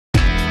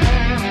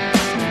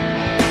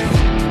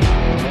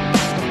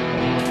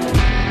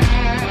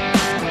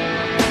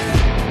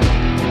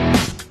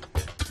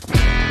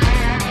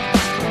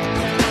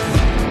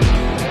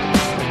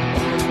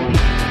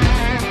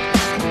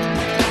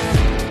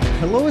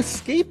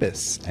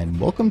Escapists, and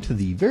welcome to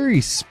the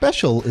very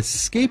special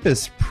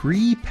Escapist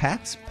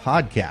pre-PAX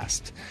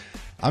podcast.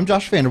 I'm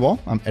Josh Vanderwall.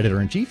 I'm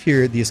editor-in-chief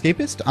here at The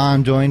Escapist.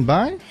 I'm joined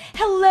by...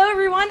 Hello,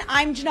 everyone.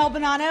 I'm Janelle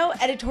Bonanno,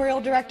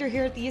 editorial director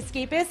here at The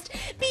Escapist.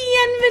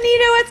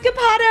 Bienvenido,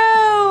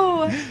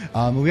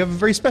 Escapado! We have a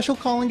very special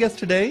calling guest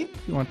today.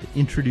 If you want to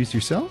introduce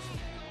yourself.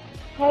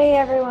 Hey,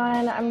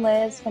 everyone. I'm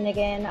Liz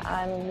Finnegan.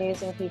 I'm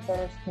news and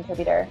features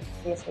contributor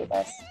to The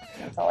Escapist.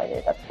 That's all I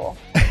do. That's cool.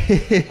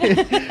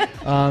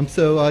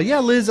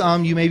 Liz,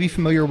 you may be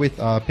familiar with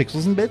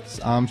Pixels and Bits.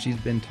 She's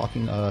been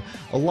talking a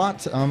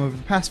lot over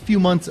the past few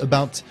months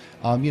about,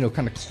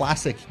 kind of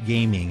classic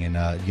gaming and,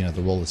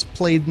 the role it's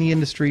played in the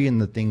industry and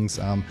the things,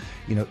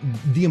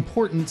 the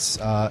importance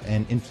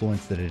and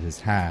influence that it has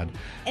had.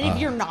 And if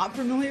you're not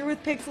familiar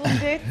with Pixels and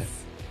Bits,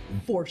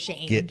 for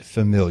shame. Get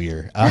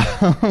familiar.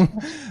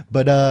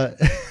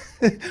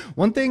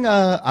 One thing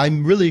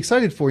I'm really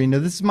excited for,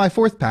 this is my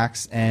fourth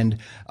PAX, and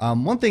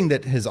one thing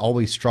that has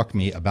always struck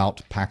me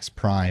about PAX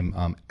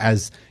Prime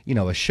as,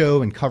 a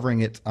show and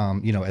covering it,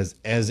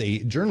 as a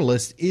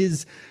journalist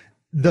is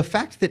the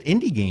fact that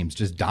indie games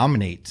just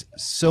dominate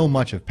so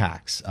much of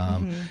PAX.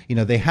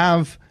 They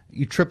have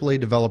AAA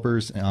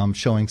developers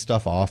showing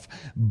stuff off,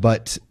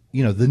 but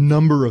the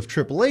number of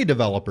AAA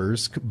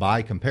developers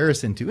by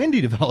comparison to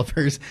indie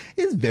developers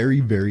is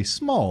very, very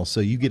small. So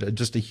you get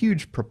just a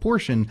huge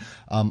proportion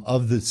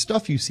of the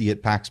stuff you see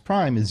at PAX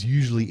Prime is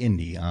usually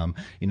indie.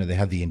 They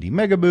have the indie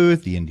mega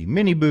booth, the indie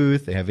mini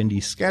booth. They have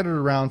indies scattered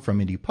around from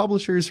indie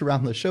publishers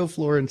around the show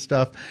floor and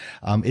stuff.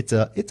 It's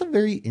a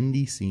very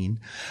indie scene.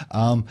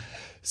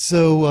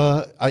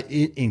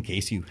 In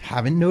case you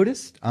haven't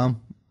noticed,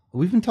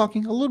 we've been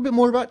talking a little bit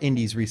more about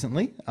indies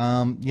recently.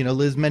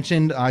 Liz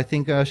mentioned, I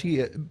think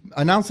she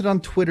announced it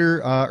on Twitter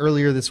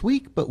earlier this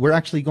week, but we're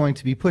actually going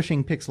to be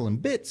pushing Pixel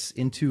and Bits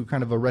into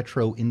kind of a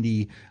retro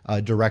indie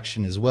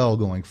direction as well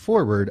going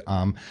forward.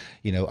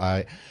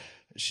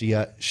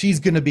 She's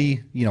going to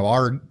be,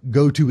 our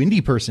go-to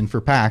indie person for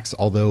PAX,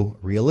 although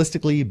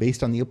realistically,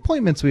 based on the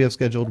appointments we have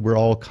scheduled, we're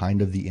all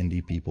kind of the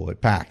indie people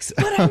at PAX.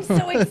 But I'm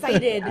so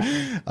excited.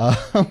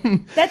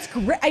 That's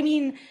great. I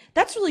mean,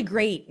 that's really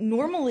great.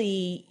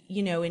 Normally,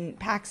 in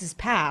PAX's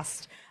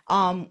past,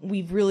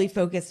 we've really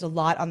focused a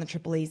lot on the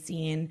AAA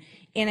scene.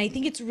 And I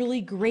think it's really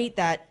great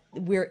that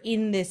we're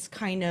in this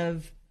kind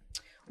of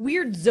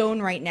weird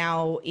zone right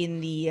now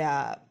in the,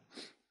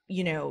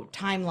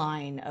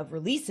 timeline of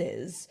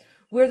releases,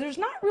 where there's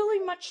not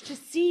really much to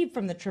see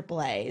from the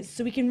AAAs,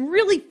 so we can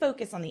really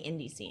focus on the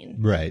indie scene.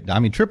 Right. I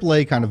mean,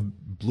 AAA kind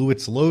of blew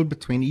its load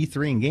between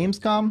E3 and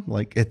Gamescom.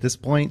 Like, at this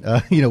point,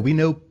 we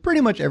know pretty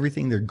much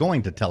everything they're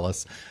going to tell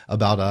us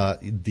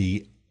about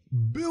the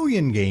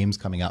billion games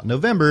coming out in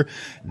November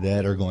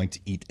that are going to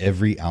eat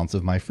every ounce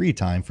of my free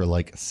time for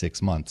like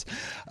 6 months.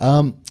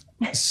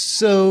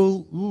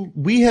 So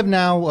we have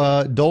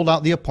now doled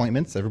out the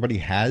appointments. Everybody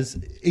has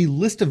a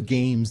list of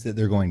games that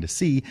they're going to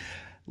see.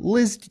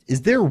 Liz,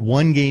 is there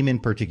one game in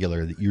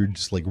particular that you're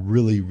just like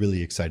really,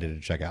 really excited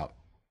to check out?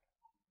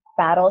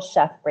 Battle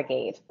Chef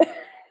Brigade.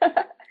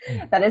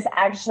 That is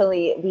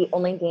actually the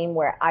only game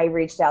where I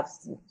reached out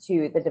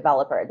to the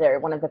developer. They're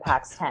one of the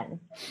PAX 10.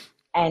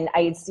 And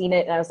I had seen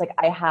it and I was like,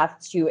 I have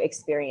to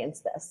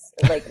experience this.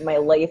 Like, my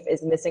life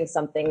is missing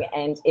something,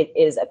 and it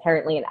is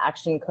apparently an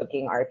action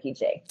cooking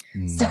RPG.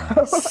 Nice. So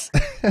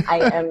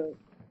I am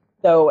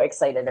so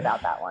excited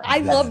about that one. I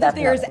love that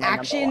there's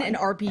action and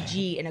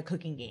RPG in a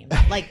cooking game.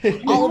 Like,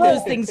 all of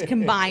those things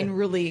combined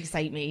really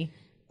excite me.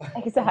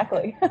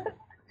 Exactly.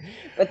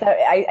 But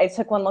I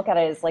took one look at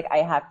it. It's like, I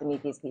have to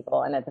meet these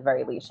people and at the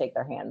very least shake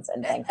their hands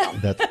and thank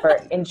them for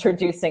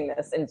introducing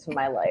this into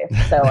my life.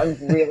 So I'm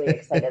really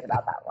excited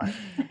about that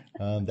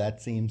one.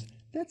 That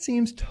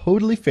seems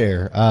totally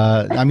fair.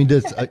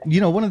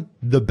 One of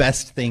the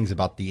best things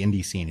about the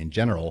indie scene in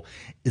general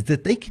is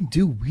that they can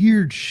do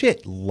weird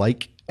shit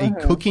like a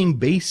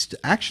cooking-based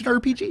action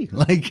RPG.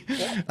 Like,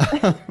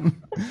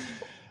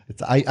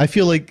 I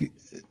feel like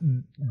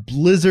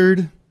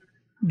Blizzard,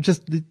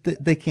 just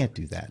they can't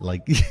do that.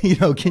 Like,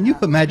 can you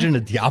imagine a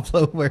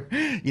Diablo where,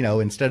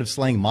 instead of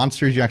slaying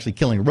monsters, you're actually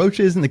killing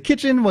roaches in the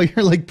kitchen while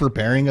you're like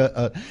preparing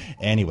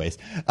anyways.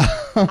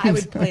 I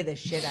would play the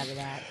shit out of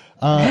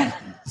that.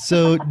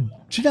 So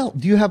Janelle,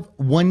 do you have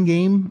one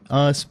game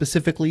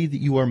specifically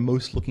that you are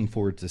most looking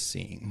forward to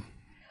seeing?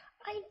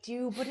 I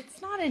do, but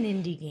it's not an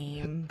indie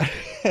game.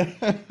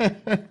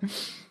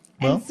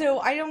 Well, and so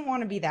I don't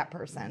want to be that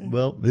person.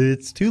 Well,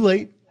 it's too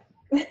late.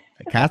 The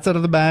cat's out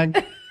of the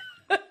bag.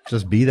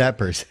 Just be that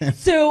person.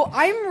 So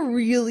I'm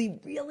really,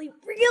 really,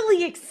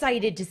 really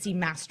excited to see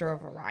Master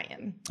of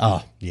Orion.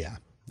 Oh, yeah.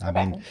 I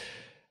mean,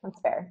 that's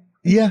fair.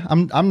 Yeah,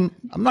 I'm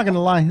not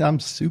gonna lie. I'm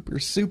super,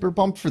 super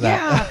pumped for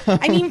that. Yeah.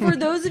 I mean, for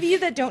those of you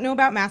that don't know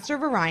about Master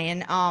of Orion,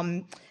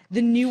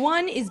 the new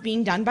one is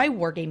being done by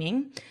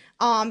Wargaming.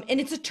 And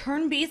it's a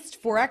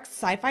turn-based 4X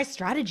sci-fi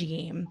strategy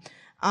game.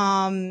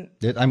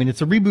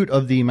 It's a reboot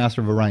of the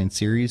Master of Orion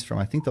series from,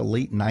 I think, the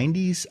late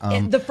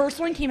 90s. The first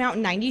one came out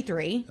in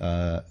 93.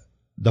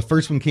 The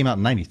first one came out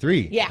in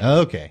 93. Yeah.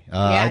 Okay.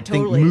 Yeah, I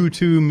totally. think Mu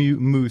 2,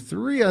 Mu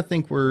 3, I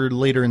think were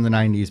later in the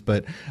 90s.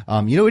 But,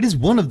 it is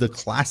one of the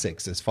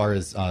classics as far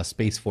as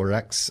Space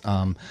 4X.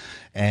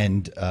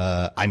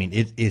 I mean,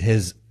 it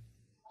has,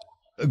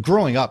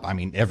 growing up, I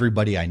mean,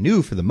 everybody I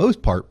knew for the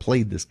most part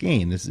played this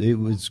game. It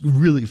was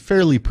really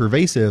fairly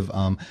pervasive,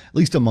 at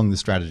least among the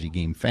strategy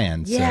game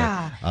fans.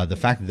 Yeah. So the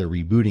fact that they're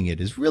rebooting it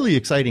is really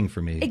exciting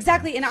for me.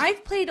 Exactly. And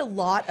I've played a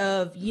lot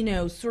of,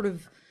 sort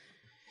of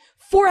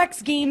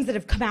 4X games that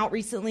have come out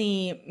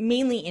recently,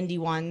 mainly indie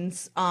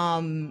ones.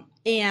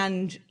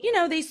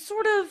 They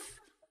sort of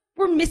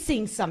were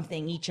missing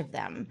something, each of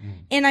them.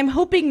 And I'm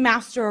hoping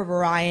Master of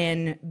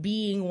Orion,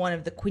 being one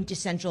of the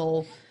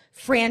quintessential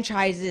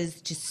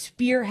franchises to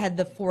spearhead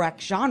the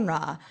 4X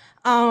genre,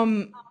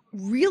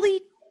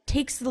 really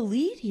takes the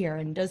lead here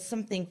and does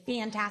something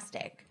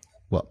fantastic.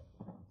 Well,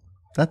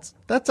 that's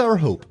our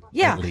hope,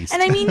 Yeah. at least.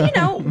 And I mean,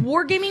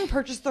 Wargaming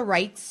purchased the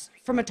rights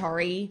from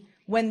Atari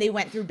when they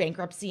went through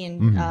bankruptcy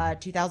in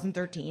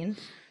 2013.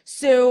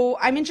 So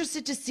I'm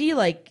interested to see,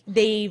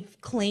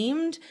 they've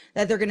claimed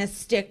that they're going to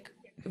stick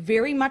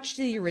very much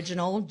to the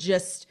original,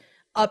 just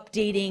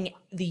updating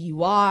the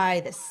UI,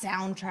 the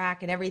soundtrack,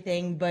 and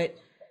everything. But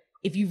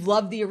if you've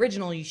loved the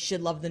original, you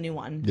should love the new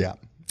one. Yeah.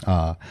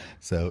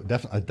 So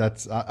definitely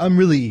I'm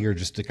really eager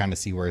just to kind of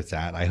see where it's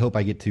at. I hope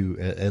I get to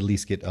at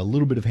least get a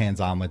little bit of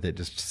hands-on with it,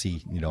 just to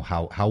see,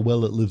 how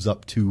well it lives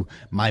up to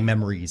my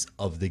memories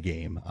of the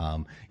game.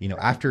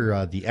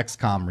 After the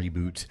XCOM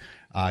reboot,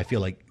 I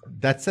feel like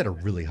that set a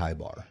really high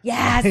bar.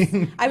 Yes.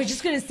 I was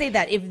just going to say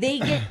that if they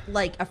get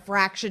a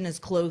fraction as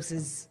close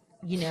as,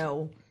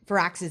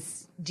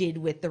 Firaxis did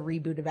with the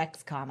reboot of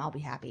XCOM, I'll be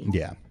happy.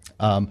 Yeah.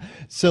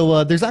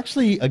 So there's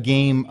actually a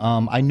game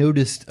I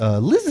noticed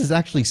Liz is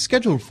actually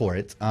scheduled for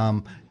it.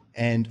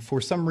 And for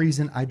some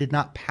reason, I did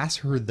not pass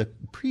her the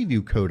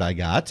preview code I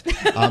got.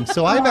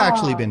 So I've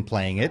actually been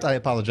playing it. I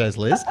apologize,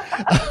 Liz.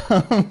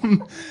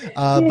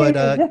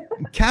 But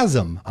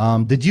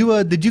Chasm, did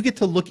you get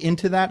to look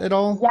into that at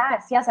all?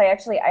 Yes, I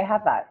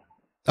have that.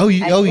 Oh,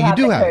 you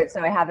do have it. So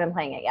I have been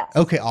playing it, yes.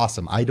 Okay,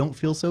 awesome. I don't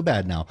feel so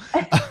bad now.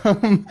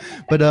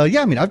 But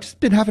I mean, I've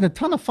just been having a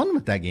ton of fun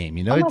with that game.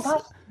 Oh my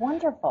gosh,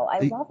 wonderful. I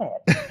love it.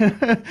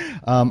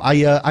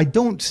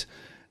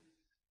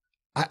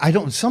 I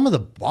don't, some of the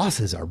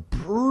bosses are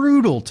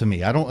brutal to me.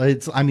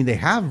 They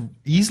have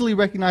easily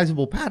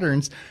recognizable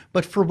patterns,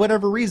 but for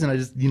whatever reason, I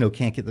just,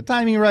 can't get the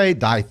timing right,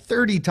 die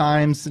 30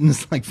 times, and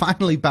it's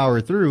finally power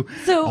through.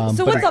 So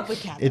what's up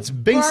with Chasm? It's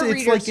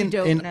basically, it's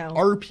an know.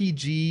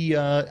 RPG,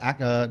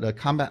 a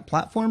combat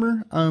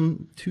platformer,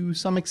 to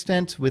some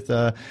extent, with,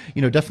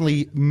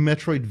 definitely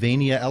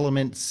Metroidvania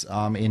elements,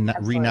 in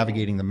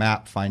re-navigating the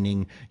map,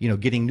 finding,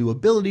 getting new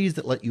abilities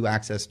that let you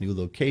access new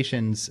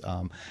locations,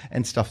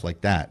 and stuff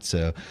like that.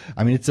 So,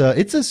 I mean, it's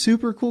a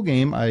super cool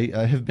game. I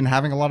have been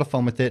having a lot of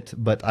fun with it,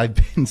 but I've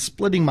been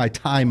splitting my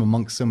time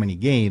amongst so many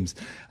games.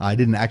 I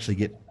didn't actually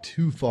get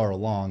too far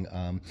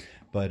along.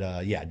 But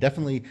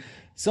definitely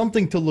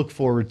something to look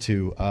forward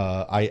to.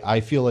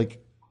 I feel like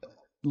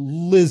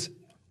Liz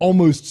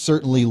almost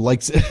certainly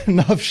likes it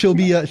enough. She'll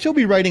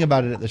be writing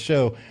about it at the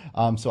show.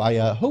 So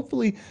I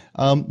hopefully,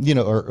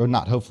 or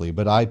not hopefully,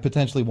 but I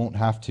potentially won't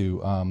have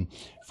to,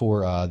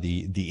 for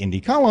the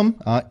indie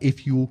column.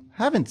 If you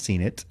haven't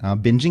seen it,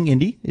 Binging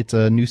Indie, it's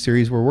a new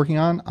series we're working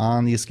on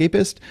the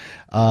Escapist.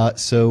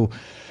 So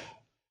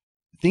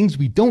things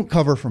we don't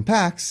cover from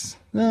PAX,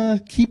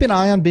 keep an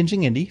eye on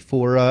Binging Indie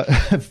for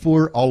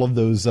for all of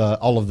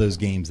those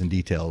games and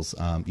details.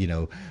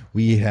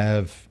 We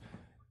have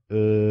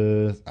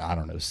I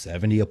don't know,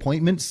 70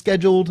 appointments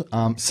scheduled.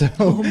 So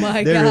oh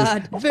my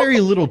there's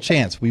very little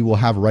chance we will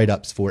have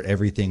write-ups for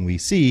everything we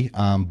see.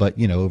 But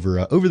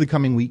over the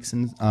coming weeks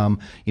and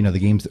the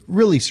games that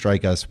really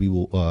strike us, we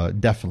will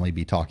definitely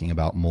be talking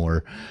about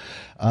more.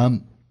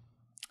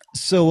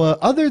 So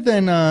other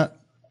than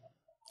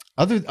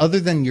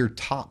your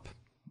top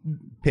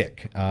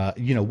pick,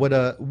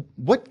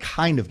 what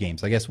kind of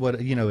games, I guess,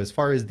 as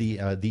far as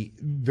the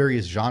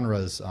various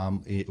genres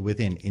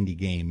within indie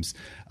games,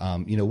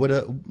 what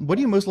are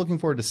you most looking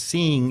forward to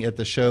seeing at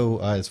the show,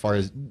 as far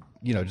as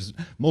just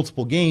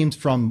multiple games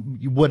from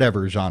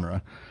whatever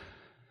genre?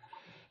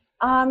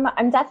 I'm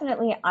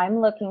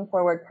looking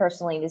forward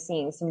personally to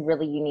seeing some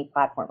really unique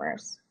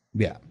platformers.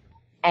 Yeah.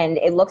 And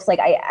it looks like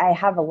I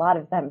have a lot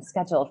of them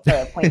scheduled for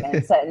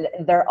appointments, and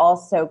they're all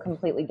so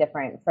completely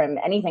different from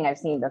anything I've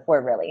seen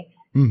before, really.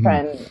 Mm-hmm.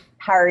 From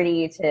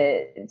parody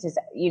to just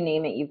you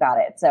name it, you've got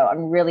it. So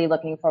I'm really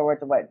looking forward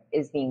to what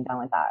is being done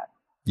with that.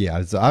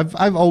 Yeah,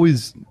 I've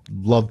always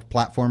loved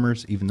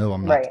platformers, even though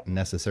I'm not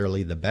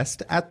necessarily the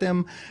best at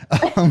them.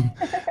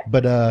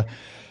 But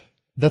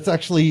that's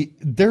actually,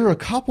 there are a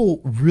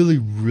couple really,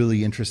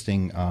 really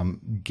interesting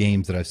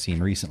games that I've seen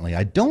recently.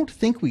 I don't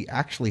think we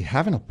actually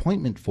have an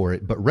appointment for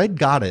it, but Red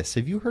Goddess,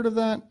 have you heard of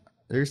that?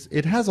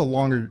 It has a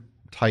longer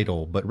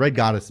title, but Red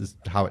Goddess is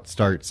how it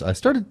starts. I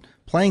started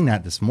playing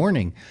that this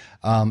morning,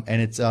 and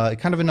it's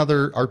kind of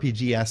another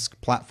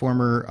RPG-esque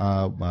platformer,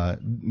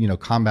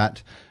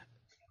 combat.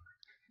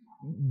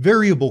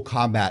 variable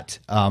combat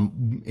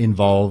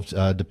involved,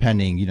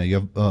 depending. You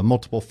have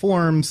multiple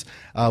forms.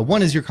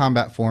 One is your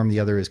combat form, the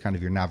other is kind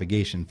of your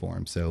navigation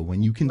form. So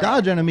when you can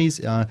dodge enemies,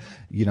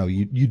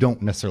 you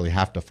don't necessarily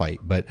have to fight.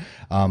 But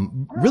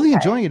really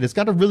enjoying it. It's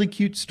got a really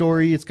cute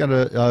story. It's got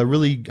a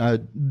really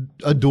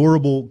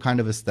adorable kind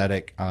of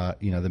aesthetic.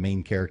 The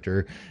main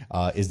character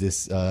is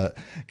this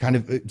kind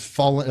of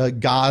fallen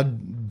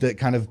god that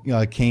kind of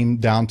came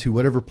down to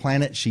whatever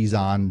planet she's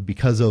on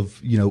because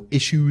of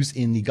issues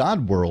in the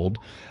god world.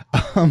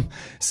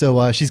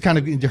 So she's kind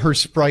of, her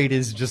sprite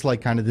is just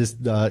like kind of this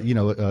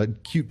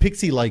cute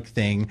pixie like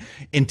thing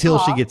until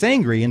she gets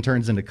angry and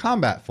turns into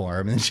combat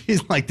form, and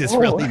she's like this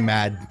really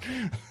mad.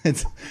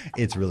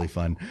 It's really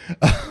fun.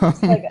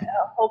 It's like a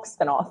Hulk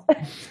spinoff.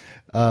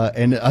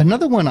 And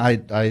another one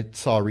I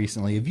saw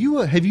recently.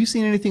 Have you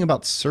seen anything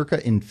about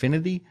Circa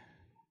Infinity?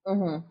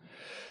 Mm-hmm.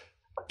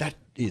 That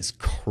is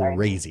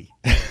crazy.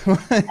 That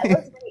looks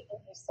really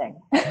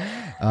interesting.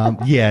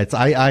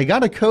 I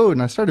got a code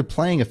and I started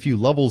playing a few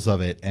levels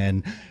of it,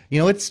 and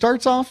it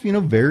starts off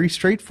very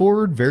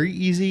straightforward, very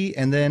easy,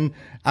 and then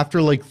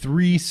after like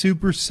 3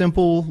 super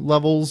simple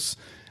levels,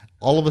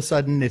 all of a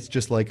sudden it's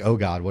just like, oh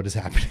God, what is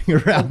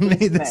happening around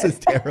me? This is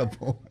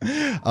terrible.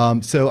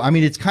 So I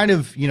mean, it's kind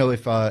of,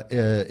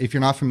 if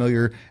you're not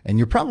familiar, and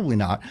you're probably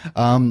not,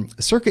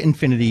 Circa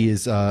Infinity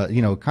is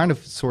kind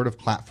of sort of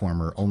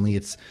platformer, only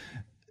it's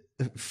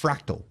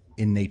fractal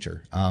in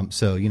nature.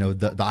 So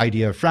the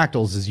idea of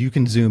fractals is you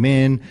can zoom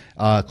in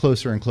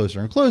closer and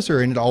closer and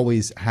closer, and it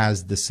always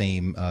has the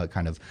same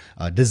kind of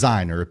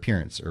design or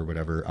appearance or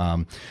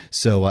whatever.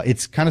 So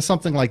it's kind of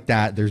something like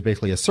that. There's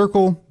basically a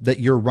circle that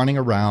you're running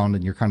around,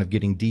 and you're kind of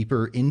getting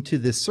deeper into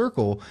this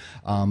circle.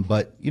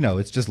 But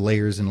it's just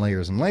layers and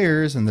layers and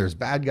layers, and there's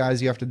bad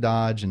guys you have to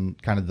dodge,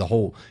 and kind of the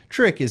whole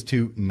trick is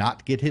to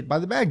not get hit by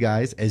the bad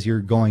guys as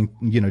you're going,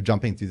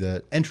 jumping through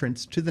the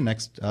entrance to the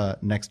next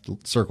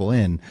circle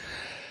in.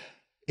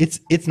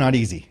 It's not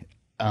easy.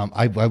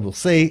 I will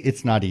say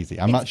it's not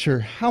easy. I'm not sure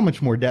how much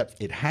more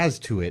depth it has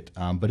to it,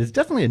 but it's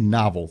definitely a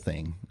novel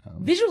thing.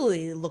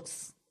 Visually, it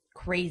looks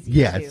crazy.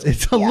 Yeah, too.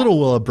 it's a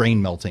little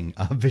brain melting,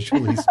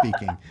 visually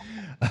speaking.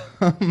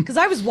 Because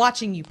I was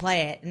watching you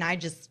play it, and I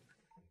just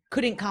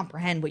couldn't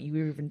comprehend what you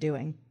were even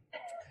doing.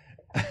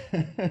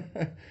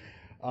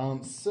 Oh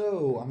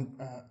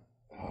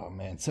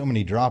man, so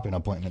many drop-in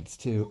appointments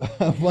too.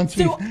 We're going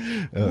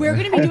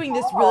to be doing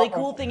this really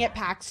cool thing at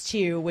PAX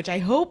 2, which I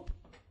hope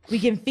we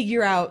can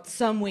figure out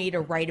some way to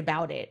write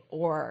about it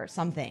or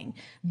something.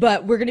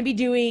 But we're going to be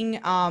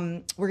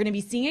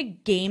seeing a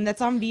game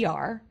that's on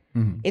VR.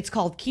 Mm-hmm. It's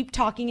called Keep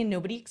Talking and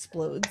Nobody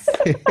Explodes.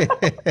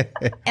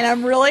 And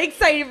I'm really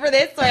excited for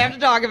this, so I have to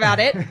talk about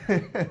it.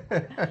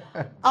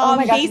 Oh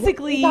my gosh,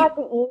 basically, we got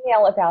the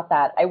email about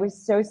that. I was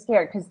so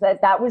scared because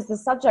that was the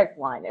subject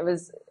line. It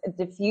was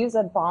defuse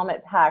a bomb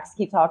at PAX,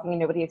 keep talking and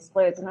nobody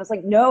explodes. And I was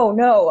like, no,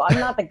 I'm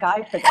not the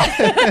guy for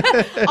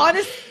that.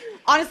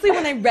 Honestly,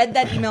 when I read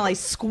that email, I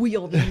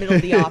squealed in the middle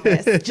of the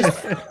office.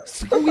 Just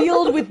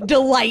squealed with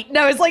delight. And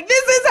I was like,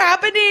 this is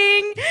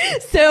happening.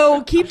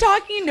 So keep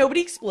talking, nobody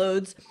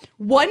explodes.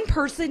 One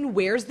person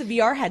wears the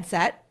VR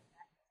headset,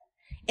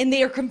 and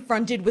they are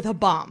confronted with a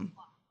bomb.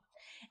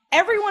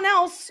 Everyone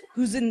else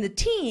who's in the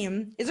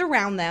team is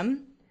around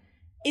them,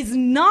 is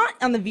not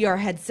on the VR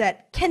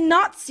headset,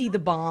 cannot see the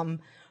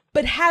bomb,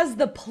 but has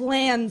the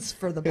plans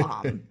for the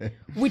bomb,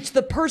 which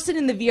the person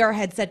in the VR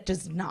headset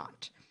does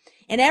not.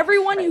 And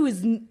everyone who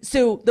is,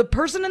 so the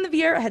person in the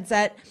VR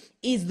headset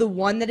is the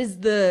one that is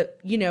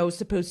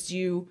supposed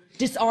to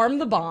disarm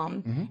the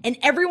bomb. Mm-hmm. And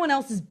everyone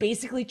else is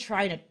basically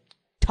trying to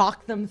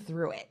talk them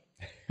through it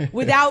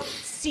without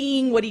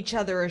seeing what each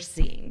other are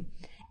seeing.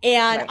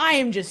 And I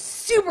am just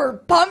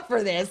super pumped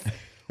for this.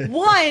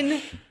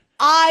 One,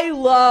 I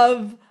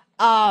love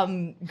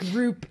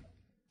group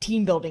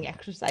team building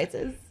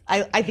exercises.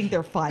 I think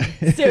they're fun.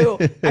 So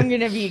I'm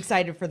going to be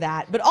excited for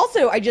that. But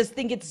also, I just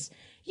think it's,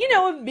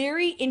 a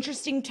very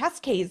interesting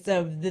test case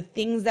of the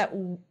things that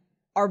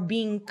are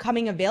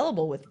coming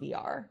available with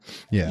VR.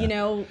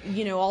 Yeah.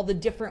 All the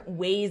different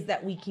ways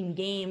that we can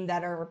game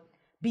that are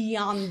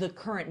beyond the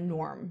current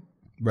norm.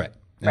 Right.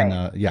 And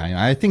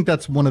I think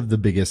that's one of the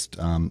biggest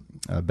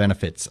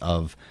benefits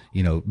of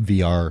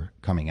VR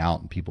coming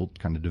out and people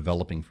kind of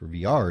developing for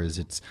VR is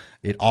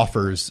it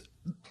offers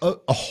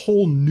a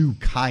whole new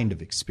kind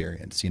of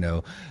experience.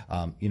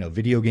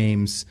 Video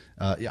games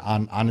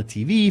on a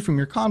TV from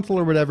your console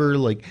or whatever.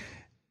 Like,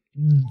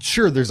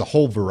 sure, there's a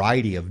whole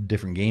variety of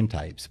different game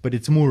types, but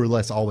it's more or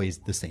less always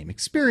the same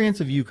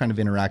experience of you kind of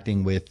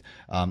interacting with,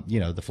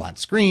 the flat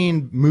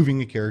screen, moving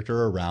the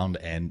character around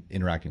and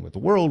interacting with the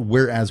world.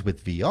 Whereas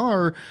with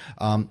VR,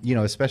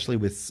 especially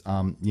with,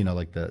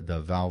 like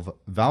the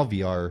Valve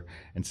VR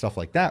and stuff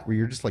like that, where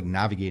you're just like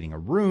navigating a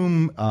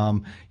room,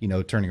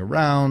 turning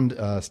around,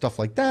 stuff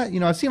like that.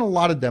 I've seen a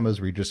lot of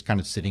demos where you're just kind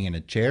of sitting in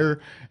a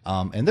chair,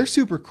 and they're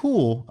super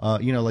cool.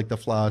 Like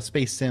the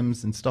Space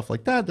Sims and stuff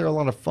like that. They're a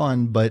lot of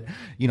fun, but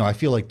but I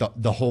feel like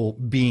the whole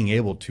being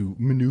able to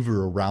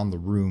maneuver around the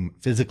room,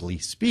 physically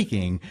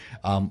speaking,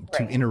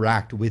 to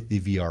interact with the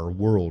VR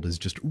world is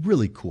just a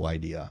really cool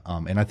idea.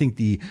 And I think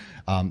the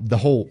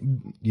whole,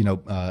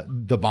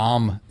 the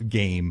bomb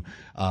game,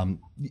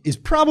 is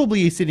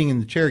probably a sitting in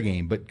the chair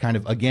game, but kind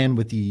of again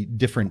with the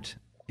different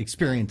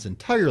experience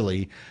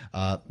entirely.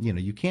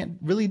 You can't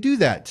really do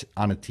that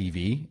on a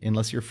TV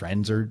unless your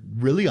friends are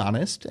really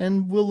honest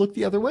and will look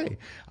the other way.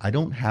 I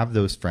don't have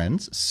those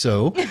friends,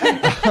 so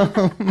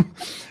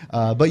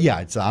but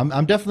yeah,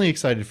 I'm definitely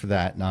excited for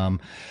that.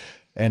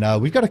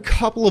 And we've got a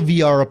couple of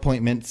VR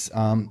appointments,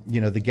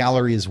 the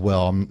gallery as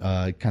well. I'm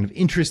kind of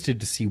interested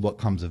to see what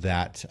comes of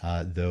that,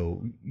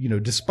 though,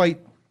 despite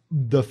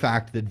the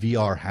fact that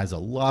VR has a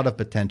lot of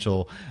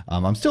potential,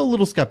 I'm still a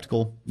little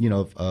skeptical,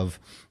 of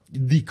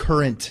the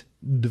current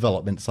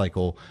development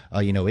cycle.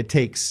 It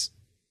takes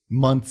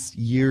months,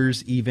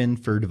 years even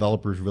for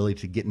developers really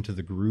to get into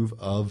the groove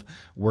of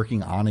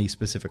working on a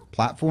specific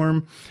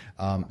platform.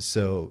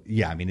 So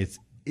yeah, I mean,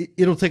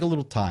 it'll take a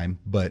little time,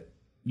 but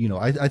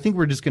I think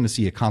we're just going to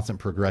see a constant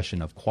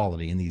progression of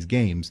quality in these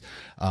games.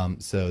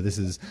 So this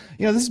is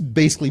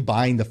basically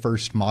buying the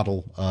first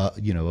model,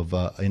 of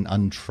an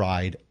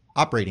untried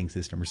operating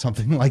system or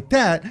something like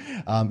that.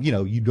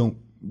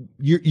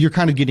 You're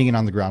kind of getting it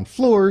on the ground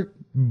floor,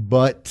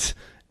 but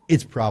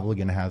it's probably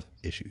going to have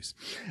issues.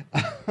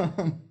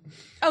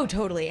 Oh,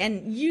 totally.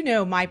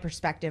 And my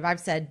perspective, I've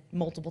said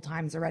multiple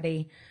times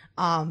already.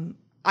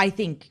 I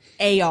think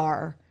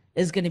AR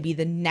is going to be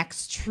the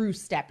next true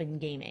step in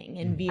gaming,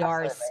 and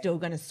VR is still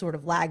going to sort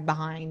of lag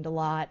behind a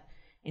lot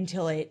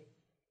until it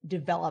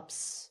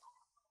develops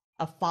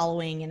a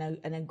following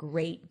and a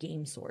great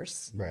game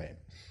source. Right.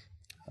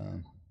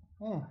 Have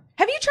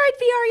you tried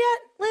VR yet,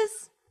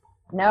 Liz?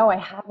 No, I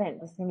haven't.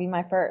 This is going to be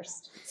my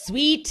first.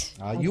 Sweet.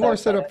 You are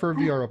set up for a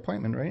VR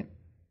appointment, right?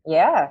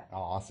 Yeah.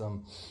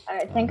 Awesome.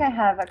 I think I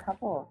have a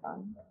couple of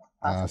them.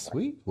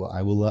 Sweet. Well,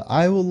 I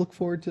will look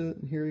forward to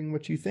hearing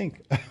what you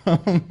think.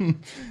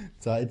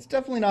 So it's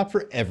definitely not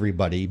for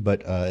everybody,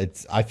 but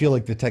I feel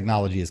like the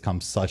technology has come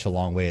such a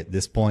long way at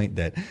this point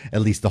that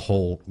at least the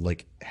whole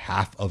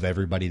half of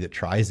everybody that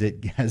tries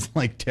it has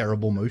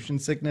terrible motion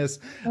sickness.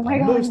 Oh my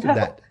God, most of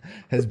that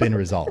has been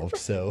resolved.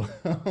 So,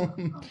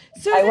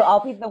 I'll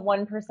be the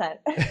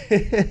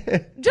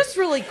 1%. Just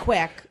really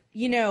quick,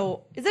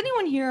 is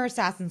anyone here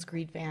Assassin's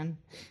Creed fan?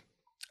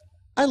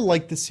 I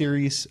like the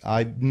series.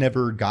 I've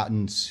never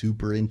gotten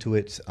super into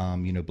it.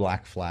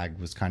 Black Flag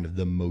was kind of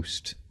the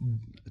most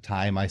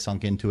time I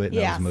sunk into it.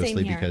 And that was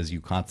mostly because you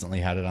constantly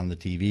had it on the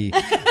TV.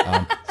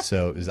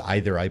 So it was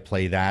either I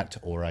play that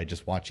or I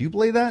just watch you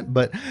play that.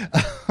 But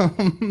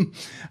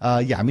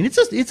yeah, I mean,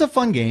 it's a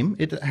fun game.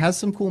 It has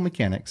some cool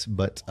mechanics,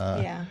 but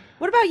yeah.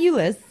 What about you,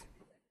 Liz?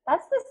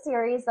 That's the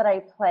series that I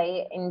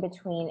play in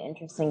between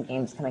interesting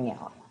games coming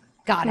out.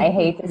 Got it. I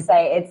hate to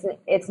say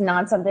it's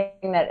not something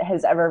that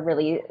has ever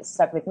really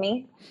stuck with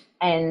me,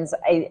 and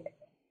I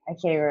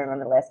can't even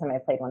remember the last time I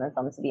played one of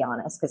them, to be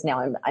honest, because now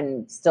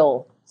I'm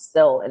still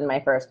in my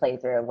first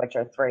playthrough of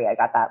Witcher 3. I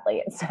got that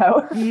late,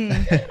 so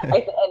and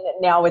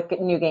now with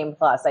New Game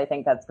Plus, I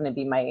think that's going to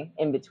be my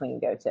in between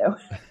go to.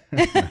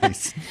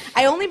 Nice.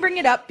 I only bring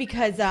it up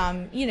because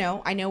I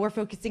know we're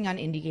focusing on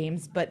indie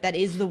games, but that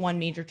is the one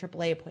major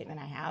AAA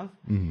appointment I have.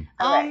 Okay.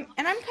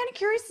 And I'm kind of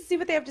curious to see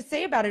what they have to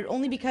say about it,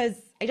 only because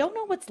I don't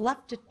know what's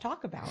left to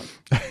talk about.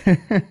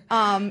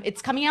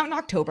 It's coming out in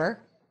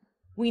October.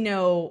 We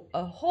know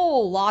a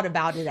whole lot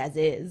about it as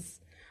is.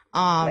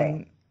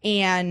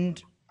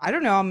 And I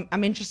don't know,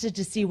 I'm interested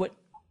to see what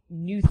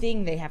new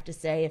thing they have to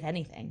say, if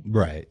anything.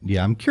 Right.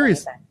 Yeah, I'm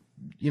curious,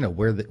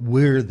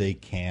 where they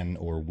can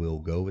or will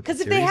go with.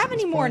 Because if they have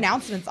any more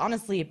announcements,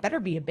 honestly, it better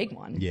be a big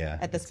one. Yeah.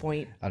 At this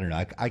point, I don't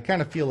know. I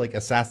kind of feel like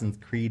Assassin's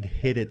Creed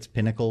hit its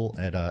pinnacle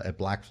at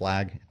Black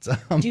Flag.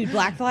 Dude,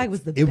 Black Flag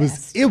was the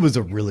best. It was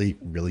a really,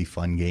 really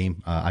fun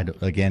game. I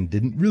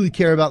didn't really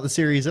care about the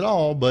series at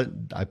all, but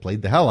I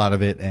played the hell out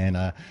of it, and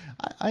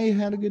I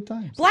had a good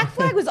time. Black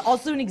Flag was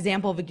also an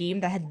example of a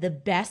game that had the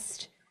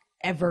best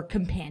ever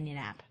companion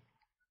app.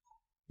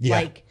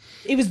 Yeah.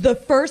 It was the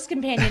first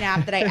companion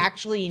app that I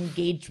actually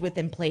engaged with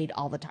and played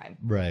all the time.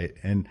 Right.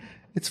 And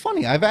it's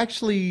funny, I've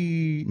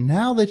actually,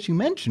 now that you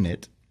mention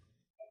it,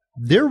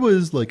 there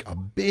was a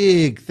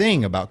big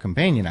thing about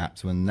companion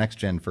apps when Next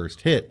Gen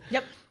first hit.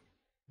 Yep.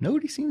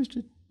 Nobody seems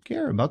to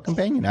care about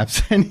companion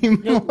apps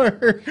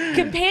anymore.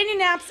 Companion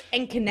apps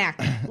and Connect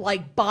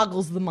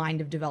boggles the mind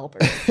of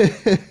developers.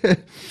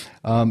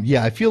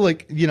 Yeah, I feel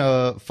like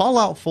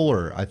Fallout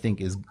 4 I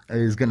think is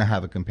going to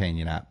have a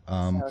companion app.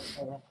 So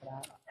excited for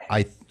that.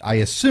 I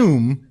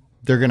assume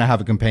they're going to have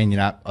a companion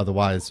app.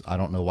 Otherwise, I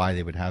don't know why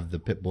they would have the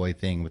Pip-Boy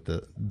thing with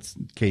the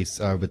case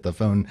with the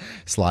phone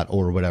slot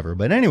or whatever.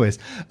 But anyways,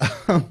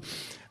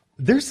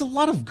 there's a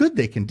lot of good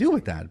they can do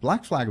with that.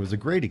 Black Flag was a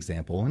great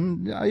example,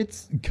 and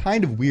it's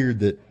kind of weird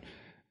that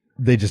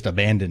they just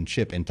abandoned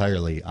ship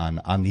entirely on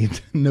the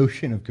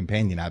notion of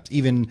companion apps.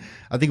 Even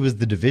I think it was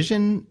The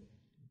Division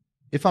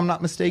if I'm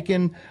not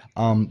mistaken.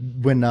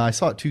 When I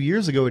saw it 2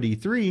 years ago at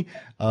E3,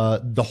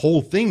 the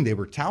whole thing they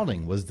were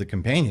touting was the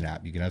companion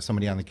app. You can have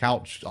somebody on the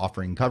couch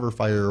offering cover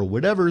fire or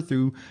whatever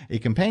through a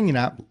companion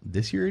app.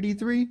 This year at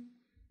E3,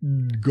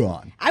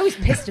 gone. I was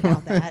pissed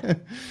about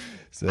that.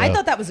 So, I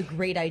thought that was a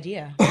great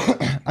idea.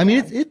 I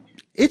mean,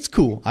 it's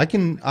cool. I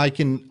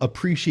can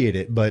appreciate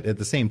it, but at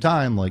the same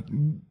time, like,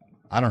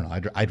 I don't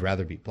know. I'd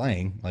rather be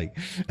playing. Like,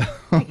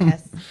 I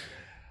guess.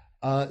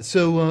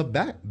 So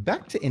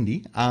back to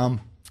indie.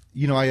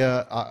 You know,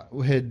 I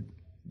had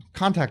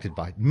contacted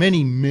by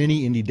many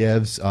indie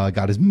devs,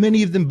 got as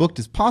many of them booked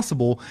as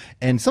possible,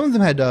 and some of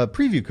them had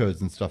preview codes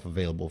and stuff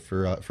available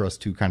for us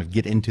to kind of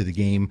get into the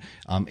game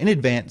in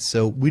advance.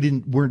 So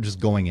weren't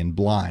just going in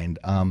blind.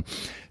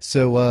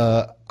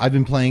 So I've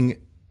been playing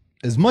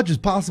as much as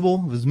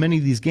possible of as many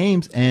of these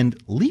games, and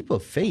Leap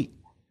of Fate.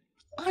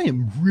 I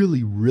am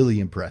really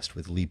impressed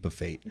with Leap of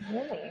Fate.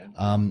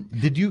 Really?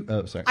 Did you?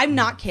 Oh, sorry. I'm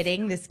not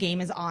kidding. This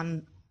game is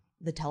on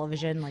the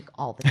television like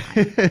all the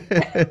time.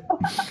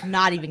 I'm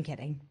not even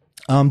kidding.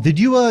 Did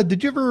you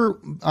ever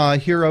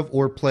hear of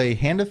or play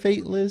Hand of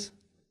Fate, Liz?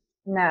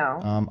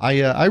 No.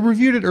 I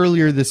reviewed it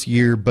earlier this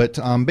year, but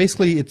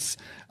basically it's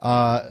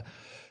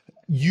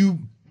you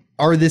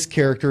are this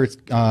character,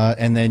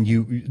 and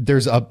then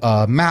there's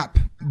a map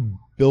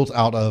built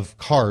out of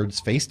cards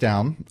face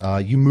down.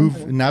 You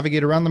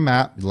navigate around the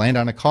map, you land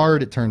on a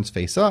card, it turns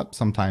face up.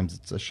 Sometimes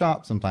it's a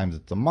shop, sometimes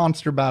it's a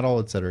monster battle,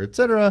 et cetera, et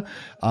cetera.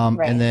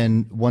 Right. And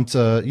then once,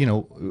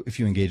 if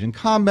you engage in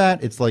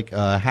combat, it's like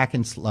a hack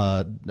and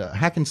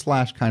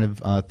slash kind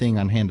of thing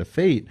on Hand of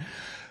Fate.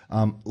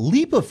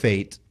 Leap of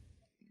Fate,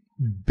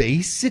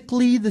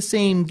 basically the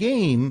same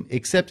game,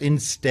 except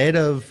instead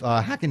of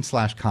hack and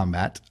slash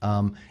combat,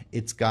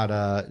 it's got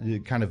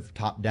a kind of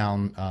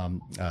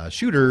top-down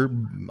shooter,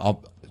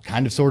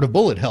 kind of sort of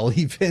bullet hell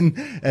even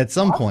at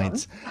some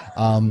points.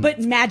 But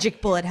magic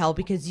bullet hell,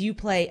 because you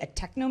play a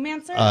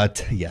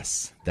technomancer?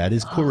 Yes, that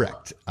is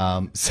correct.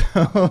 But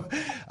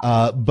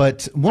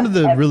one of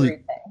the really...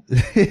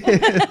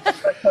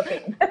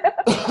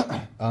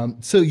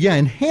 So yeah,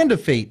 in Hand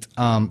of Fate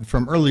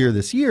from earlier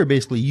this year,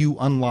 basically you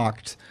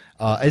unlocked...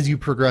 as you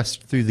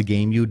progressed through the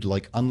game, you'd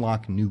like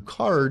unlock new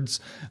cards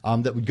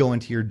that would go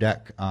into your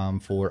deck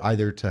for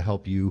either to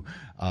help you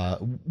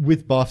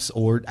with buffs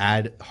or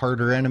add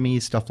harder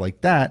enemies, stuff like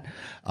that.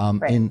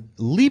 Right. In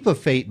Leap of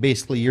Fate,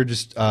 basically, you're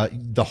just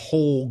the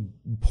whole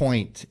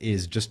point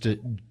is just to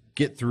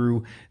get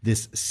through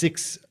this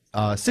six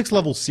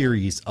level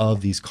series of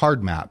these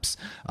card maps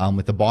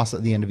with the boss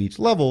at the end of each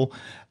level.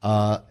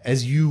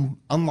 As you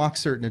unlock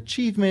certain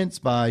achievements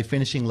by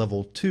finishing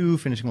level 2,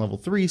 finishing level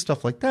 3,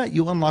 stuff like that,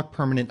 you unlock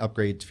permanent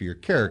upgrades for your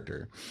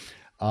character.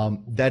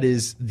 That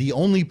is the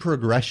only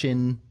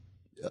progression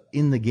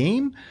in the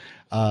game.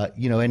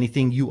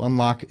 Anything you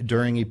unlock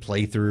during a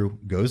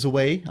playthrough goes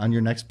away on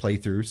your next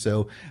playthrough.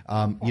 So,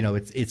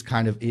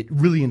 it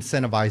really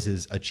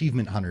incentivizes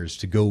achievement hunters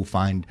to go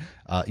find,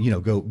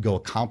 go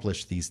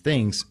accomplish these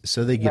things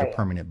so they get a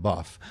permanent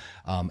buff.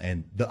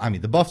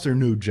 The buffs are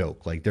no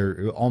joke. Like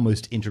they're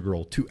almost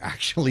integral to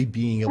actually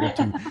being able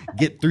to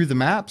get through the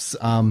maps.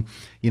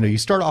 You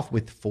start off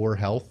with 4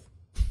 health,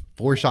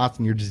 4 shots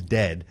and you're just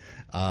dead.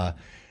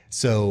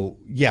 So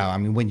yeah, I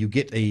mean, when you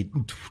get a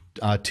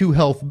 2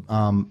 health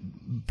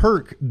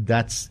perk,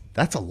 that's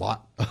a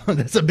lot.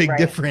 That's a big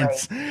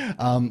difference.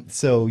 Right.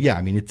 So yeah,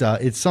 I mean,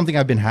 it's something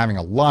I've been having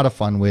a lot of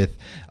fun with.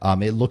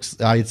 It looks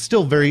it's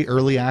still very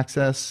early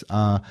access,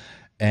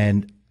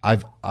 and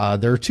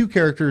there are 2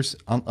 characters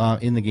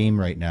in the game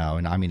right now,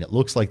 and I mean, it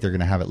looks like they're going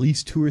to have at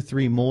least 2 or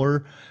 3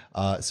 more.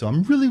 So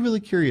I'm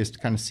really curious to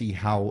kind of see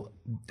how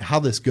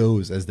this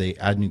goes as they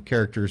add new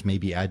characters,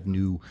 maybe add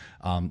new,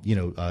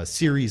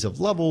 series of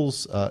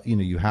levels.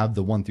 You have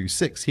the 1 through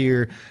 6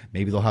 here.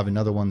 Maybe they'll have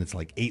another one that's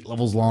like 8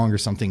 levels long or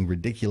something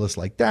ridiculous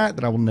like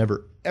that I will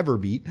never ever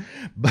beat.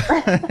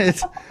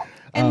 But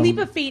and Leap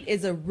of Fate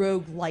is a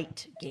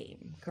roguelite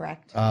game,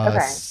 correct? Okay.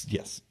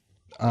 Yes.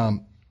 Yeah.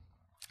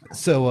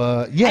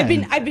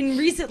 I've been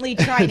recently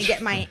trying to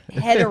get my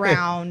head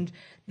around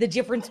the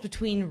difference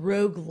between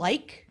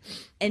roguelike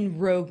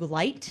and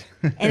roguelite,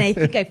 and I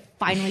think I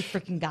finally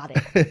freaking got it.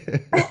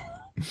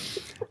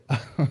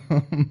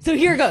 So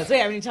here it goes.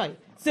 Wait, I'm going to tell you.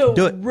 So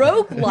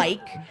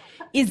roguelike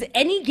is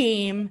any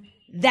game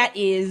that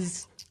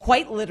is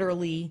quite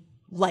literally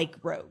like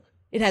Rogue.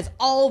 It has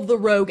all of the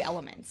Rogue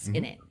elements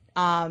in it.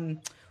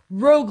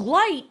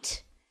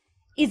 Roguelite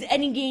is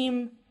any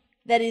game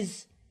that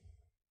is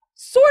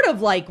sort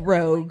of like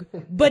Rogue,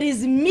 but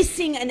is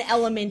missing an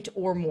element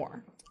or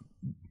more.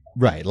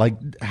 Right, like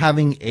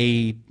having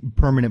a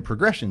permanent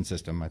progression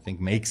system, I think,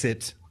 makes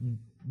it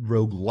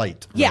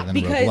roguelite. Yeah,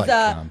 because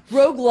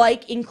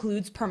roguelike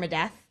includes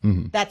permadeath.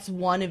 Mm-hmm. That's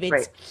one of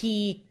its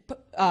key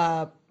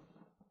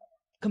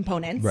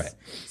components. Right.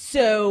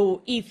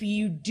 So if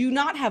you do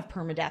not have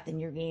permadeath in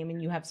your game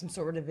and you have some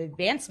sort of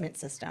advancement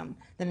system,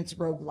 then it's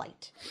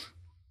roguelite.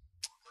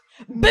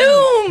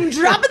 Boom!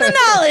 Dropping the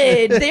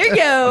knowledge. There you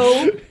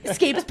go.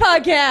 Escapist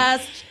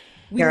podcast.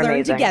 We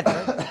learn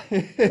together.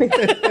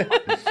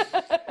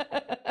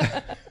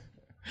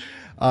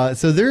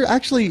 So there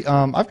actually,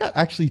 I've got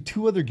actually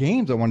two other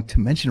games I wanted to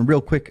mention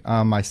real quick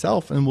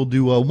myself, and we'll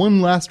do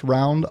one last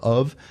round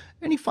of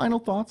any final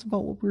thoughts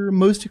about what we're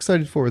most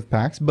excited for with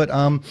PAX. But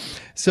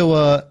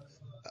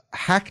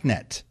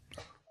Hacknet.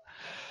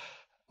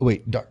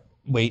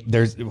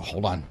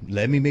 Hold on.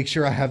 Let me make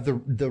sure I have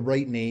the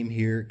right name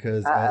here,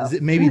 because is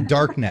it maybe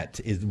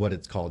Darknet is what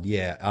it's called?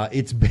 Yeah,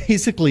 it's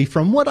basically,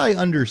 from what I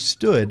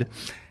understood,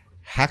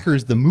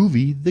 Hackers the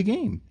movie, the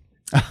game.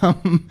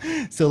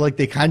 So like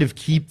they kind of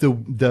keep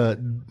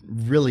the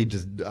really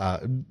just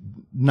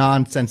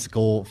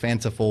nonsensical,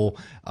 fanciful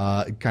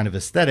kind of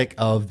aesthetic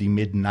of the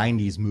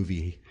mid-90s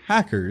movie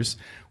Hackers,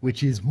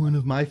 which is one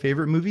of my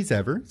favorite movies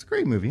ever. It's a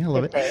great movie. I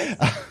love it.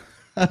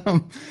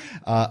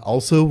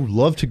 Also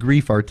love to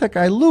grief our tech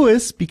guy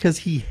Lewis, because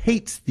he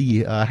hates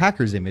the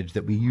Hackers image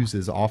that we use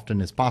as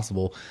often as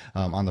possible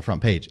on the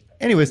front page.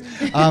 Anyways,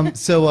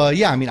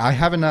 yeah, I mean, I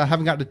haven't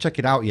gotten to check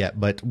it out yet,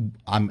 but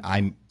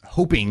I'm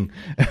hoping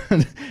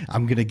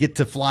I'm gonna get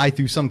to fly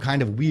through some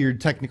kind of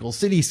weird technical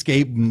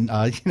cityscape, and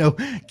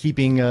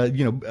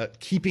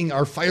keeping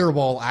our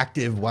firewall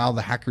active while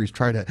the hackers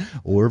try to,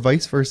 or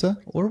vice versa,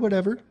 or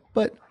whatever.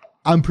 But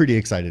I'm pretty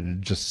excited to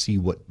just see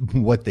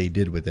what they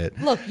did with it.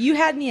 Look, you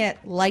had me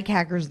at like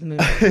Hackers the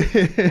movie.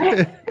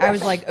 I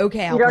was like,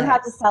 okay, you don't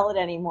have to sell it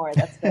anymore.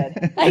 That's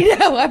good. I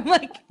know. I'm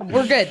like,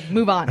 we're good.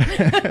 Move on.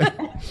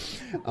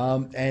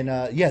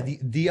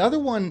 The other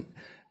one,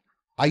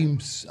 I'm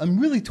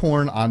really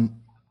torn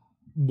on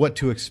what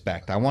to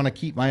expect. I want to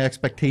keep my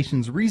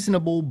expectations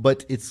reasonable,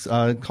 but it's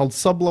called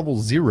Sublevel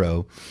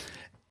Zero,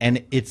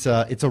 and it's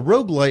a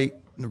roguelite,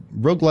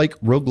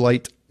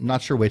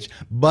 not sure which,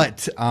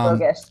 but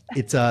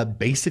it's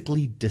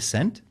basically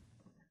Descent.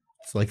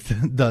 It's like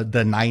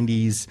the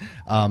 90s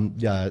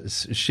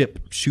ship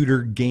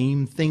shooter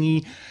game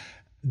thingy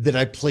that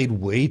I played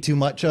way too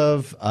much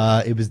of.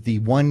 It was the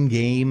one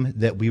game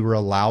that we were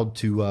allowed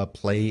to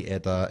play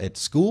at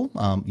school,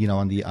 on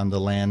the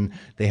LAN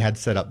they had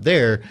set up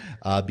there,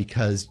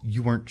 because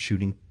you weren't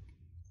shooting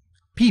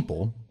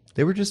people;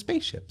 they were just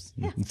spaceships.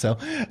 Yeah. And so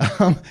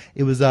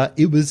it was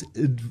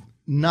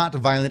not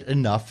violent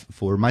enough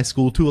for my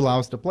school to allow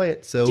us to play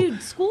it. So,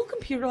 dude, school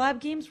computer lab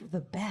games were the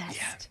best.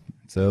 Yeah.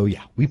 So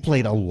yeah, we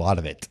played a lot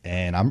of it,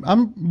 and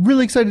I'm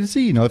really excited to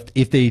see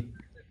if they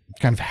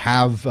kind of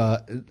have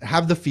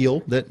the feel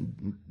that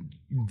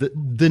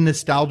the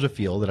nostalgia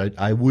feel that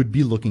I would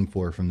be looking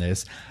for from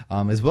this,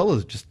 as well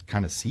as just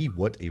kind of see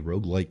what a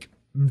roguelike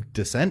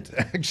Descent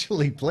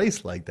actually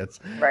plays like. That's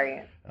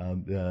right.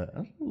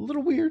 A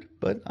little weird,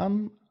 but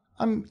I'm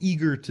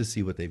eager to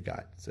see what they've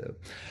got. So.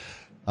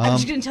 I'm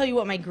just going to tell you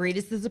what my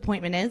greatest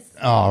disappointment is.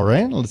 All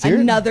right, let's hear it.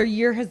 Another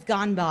year has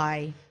gone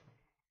by,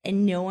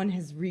 and no one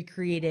has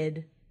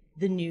recreated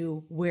the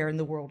new Where in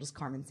the World is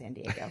Carmen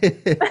Sandiego.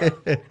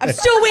 I'm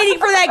still waiting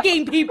for that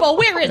game, people.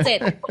 Where is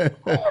it?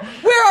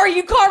 Where are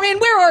you, Carmen?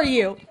 Where are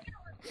you?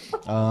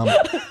 I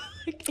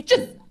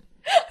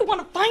want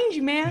to find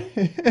you, man.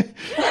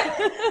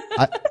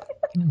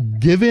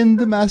 Given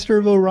the Master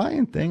of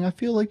Orion thing, I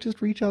feel like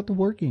just reach out to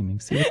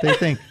Wargaming, see what they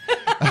think.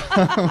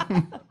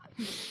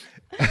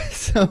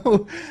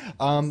 So,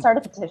 start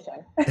a petition.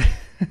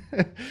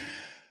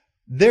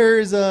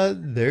 There's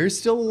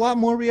still a lot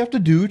more we have to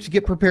do to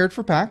get prepared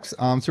for PAX.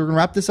 So we're gonna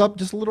wrap this up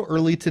just a little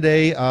early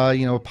today.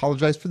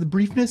 Apologize for the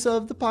briefness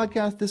of the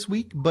podcast this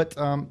week, but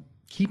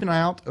keep an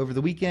eye out over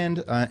the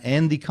weekend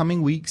and the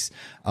coming weeks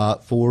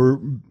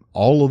for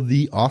all of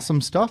the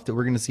awesome stuff that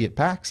we're going to see at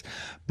PAX.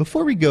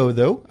 Before we go,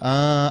 though,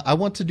 I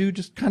want to do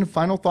just kind of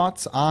final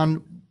thoughts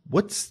on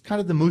what's kind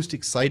of the most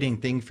exciting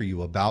thing for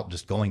you about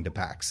just going to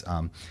PAX,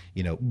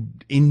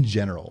 in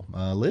general.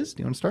 Liz,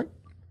 do you want to start?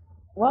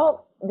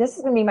 Well, this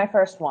is going to be my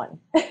first one.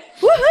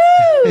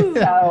 Woohoo!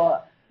 So,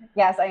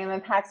 yes, I am a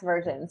PAX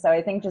virgin. So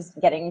I think just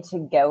getting to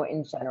go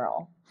in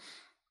general,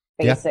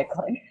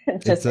 basically,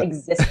 just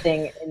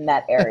existing in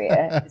that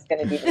area is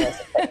going to be the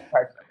most exciting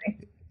part for me.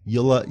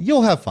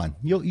 You'll have fun.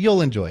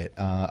 You'll enjoy it.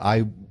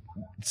 I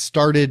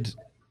started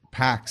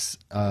PAX.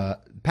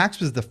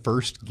 PAX was the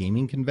first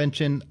gaming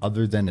convention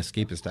other than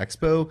Escapist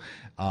Expo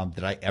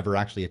that I ever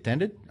actually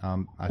attended.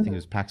 I think it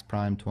was PAX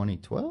Prime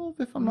 2012,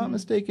 if I'm not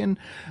mistaken.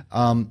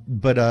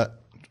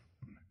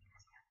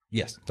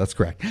 Yes, that's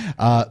correct.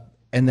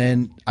 And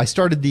then I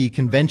started the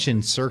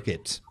convention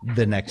circuit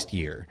the next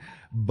year.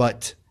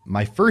 But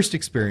my first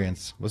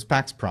experience was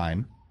PAX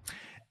Prime.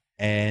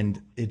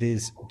 And it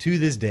is, to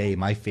this day,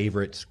 my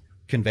favorite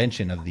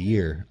convention of the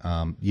year,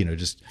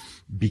 just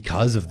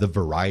because of the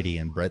variety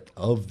and breadth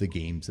of the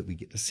games that we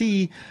get to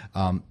see.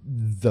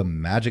 The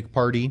Magic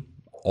Party,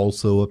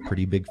 also a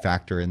pretty big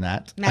factor in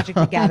that. Magic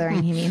the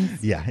Gathering, he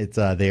means. Yeah, it's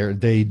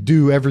they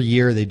do every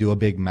year, they do a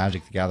big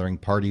Magic the Gathering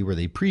party where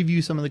they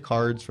preview some of the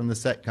cards from the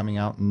set coming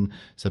out in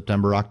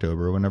September,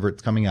 October, whenever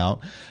it's coming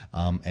out.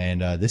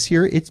 And this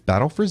year it's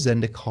Battle for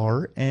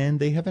Zendikar, and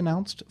they have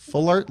announced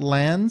full art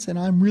lands, and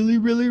I'm really,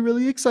 really,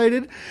 really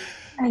excited.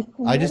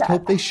 I just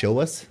hope they show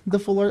us the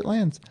full art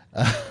lands.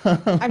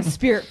 I'm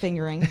spirit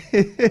fingering.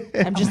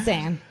 I'm just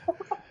saying.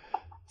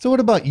 So what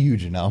about you,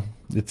 Janelle?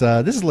 It's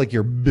this is like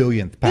your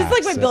billionth PAX. This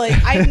is like my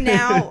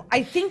billionth.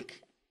 I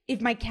think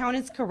if my count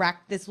is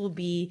correct, this will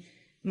be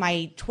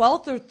my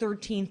 12th or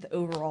 13th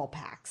overall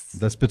PAX.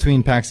 That's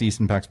between PAX East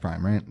and PAX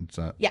Prime, right? It's,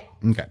 yeah.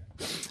 Okay.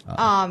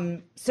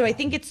 So I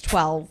think it's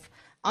 12.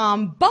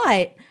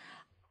 But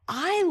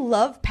I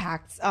love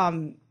PAX.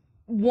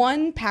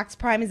 One, PAX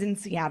Prime is in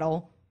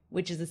Seattle,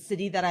 which is a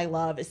city that I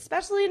love,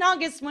 especially in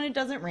August when it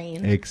doesn't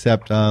rain.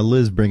 Except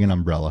Liz, bring an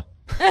umbrella.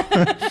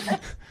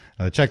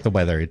 Check the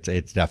weather.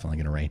 It's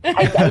definitely going to rain.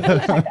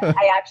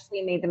 I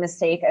actually made the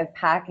mistake of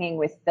packing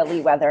with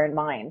Philly weather in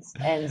mind.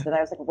 And then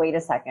I was like, wait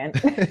a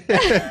second.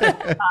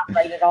 It's not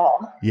right at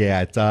all.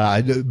 Yeah,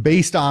 it's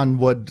based on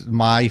what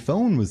my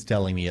phone was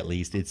telling me, at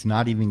least, it's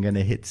not even going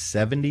to hit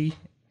 70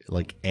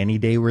 like any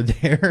day we're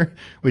there,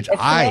 which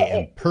I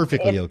am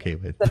perfectly okay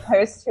with. It's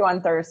supposed to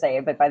on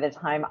Thursday, but by the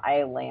time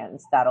I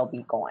land, that'll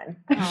be gone.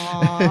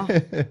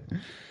 Aww.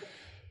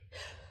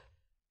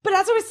 But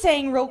as I was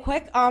saying real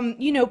quick,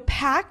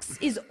 PAX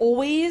is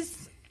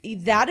always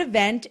that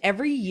event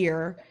every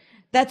year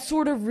that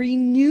sort of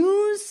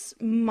renews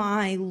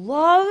my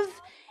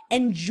love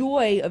and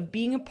joy of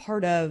being a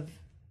part of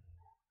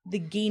the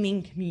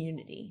gaming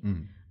community.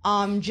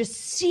 Just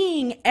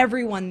seeing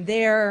everyone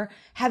there,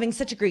 having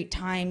such a great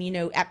time.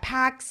 At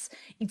PAX,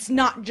 it's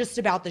not just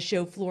about the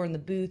show floor and the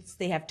booths.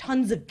 They have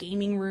tons of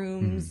gaming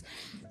rooms,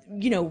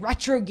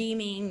 retro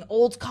gaming,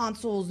 old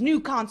consoles, new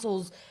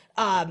consoles,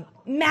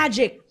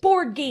 Magic,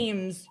 board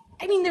games.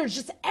 I mean, there's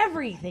just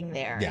everything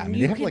there. Yeah, I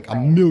mean, they have like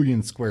 1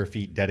 million square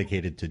feet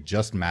dedicated to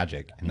just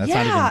Magic. And that's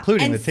not even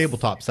including the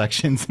tabletop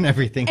sections and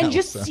everything else. And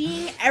just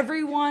seeing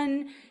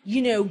everyone,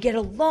 get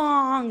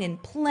along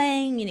and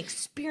playing and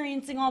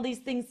experiencing all these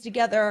things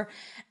together.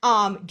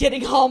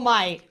 Getting all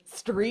my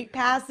street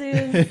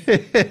passes.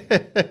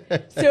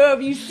 So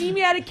if you see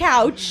me at a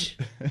couch,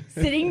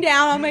 sitting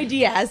down on my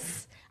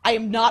DS, I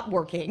am not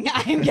working.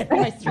 I am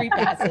getting my street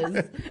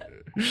passes.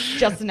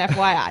 Just an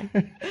FYI.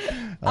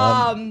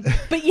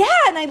 But yeah,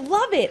 and I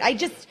love it.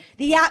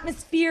 The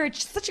atmosphere, it's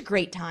just such a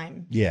great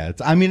time. Yeah,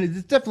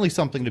 it's definitely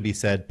something to be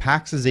said.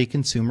 PAX is a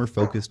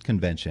consumer-focused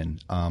convention.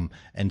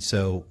 And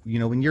so,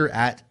 when you're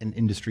at an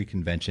industry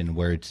convention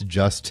where it's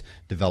just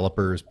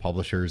developers,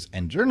 publishers,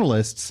 and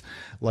journalists,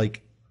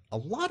 like a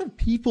lot of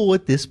people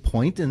at this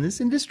point in this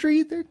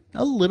industry, they're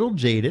a little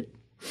jaded.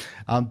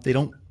 They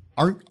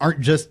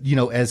aren't just,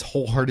 as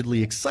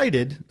wholeheartedly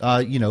excited,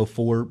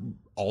 for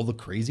all the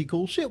crazy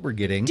cool shit we're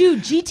getting. Dude,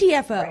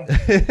 GTFO.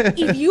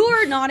 If you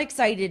are not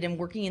excited and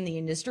working in the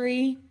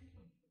industry,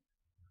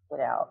 what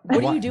are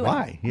you doing?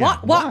 Why? Yeah,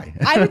 why?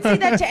 I would say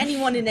that to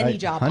anyone in any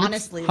job,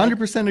 honestly.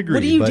 100% agree.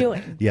 What are you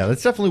doing? Yeah,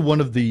 that's definitely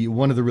one of the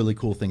really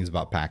cool things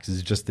about PAX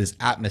is just this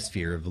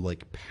atmosphere of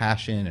like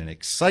passion and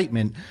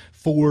excitement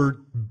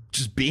for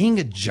just being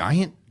a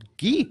giant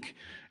geek.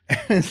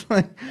 And it's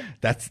like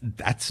that's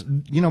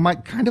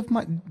the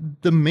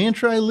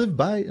mantra I live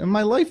by and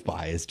my life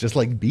by is just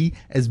like be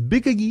as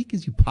big a geek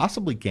as you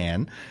possibly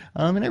can,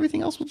 and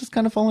everything else will just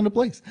kind of fall into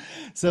place.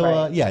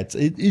 So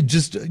it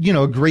just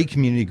a great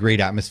community, great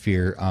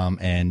atmosphere,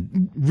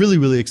 and really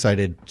really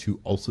excited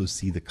to also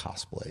see the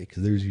cosplay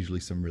because there's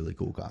usually some really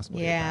cool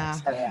cosplay. Yeah,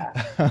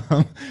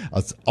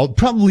 it's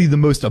probably the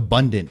most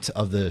abundant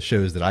of the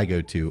shows that I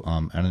go to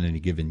on any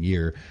given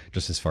year,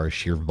 just as far as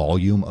sheer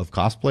volume of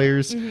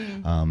cosplayers.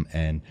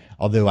 And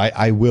although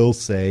I will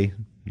say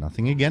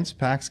nothing against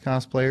PAX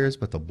cosplayers,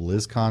 but the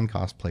BlizzCon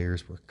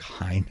cosplayers were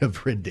kind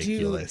of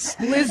ridiculous.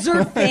 Dude,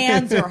 Blizzard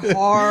fans are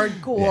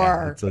hardcore.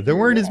 Yeah, so there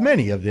weren't as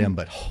many of them,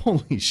 but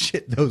holy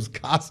shit, those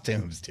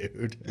costumes,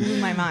 dude.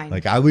 Blew my mind.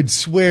 Like I would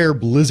swear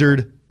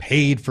Blizzard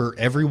paid for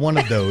every one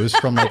of those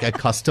from like a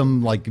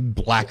custom like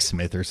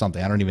blacksmith or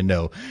something. I don't even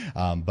know.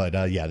 But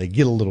they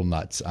get a little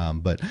nuts.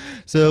 But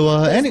so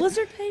does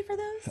Blizzard pay for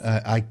those?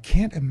 I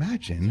can't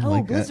imagine.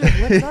 Oh, Blizzard,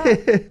 what's up?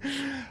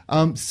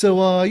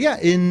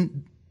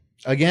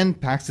 Again,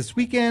 PAX this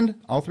weekend.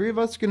 All three of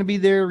us are going to be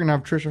there. We're going to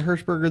have Trisha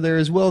Hirschberger there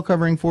as well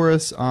covering for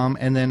us.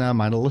 And then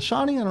Maida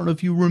Lashani. I don't know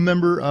if you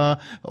remember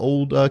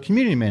old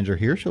community manager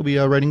here. She'll be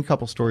writing a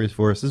couple stories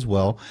for us as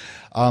well.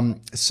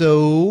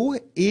 So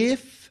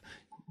if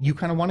you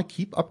kind of want to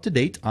keep up to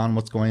date on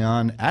what's going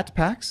on at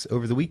PAX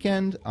over the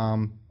weekend,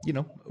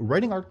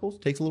 writing articles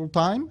takes a little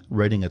time.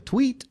 Writing a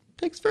tweet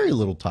takes very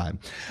little time.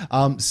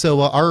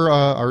 So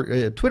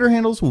our Twitter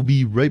handles will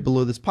be right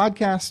below this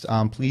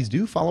podcast. Please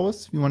do follow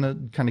us if you want to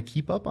kind of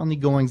keep up on the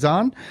goings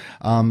on.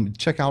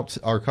 Check out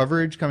our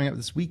coverage coming up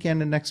this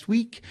weekend and next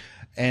week.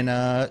 And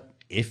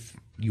if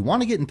you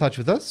want to get in touch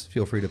with us,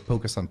 feel free to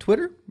poke us on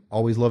Twitter.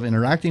 Always love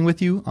interacting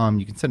with you.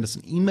 You can send us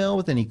an email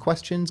with any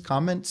questions,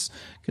 comments,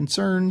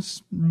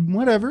 concerns,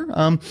 whatever.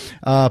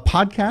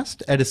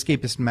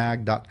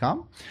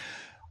 Podcast@escapistmag.com.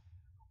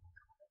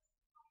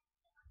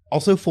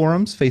 Also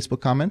forums,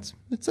 Facebook comments,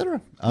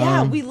 etc.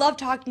 Yeah, we love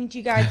talking to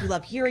you guys. We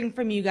love hearing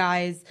from you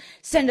guys.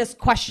 Send us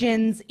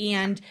questions,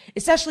 and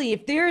especially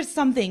if there's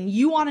something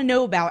you want to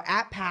know about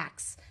at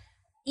PAX,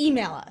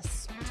 email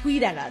us,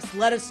 tweet at us,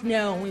 let us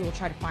know, and we will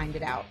try to find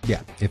it out.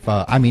 Yeah, if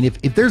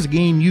there's a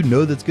game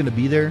that's going to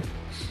be there,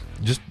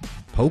 just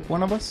poke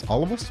one of us,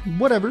 all of us,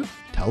 whatever.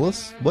 tell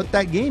us what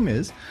that game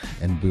is,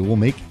 and we will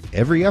make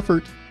every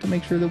effort to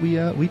make sure that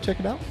we check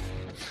it out.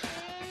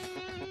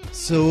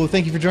 So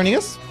thank you for joining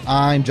us.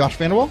 I'm Josh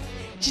Vanderwall.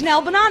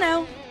 Janelle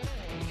Bonanno.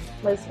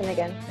 Liz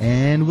Finnegan.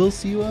 And we'll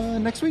see you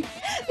next week.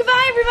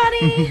 Goodbye,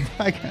 everybody.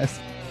 Bye, guys.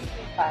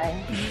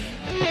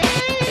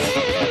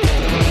 Bye.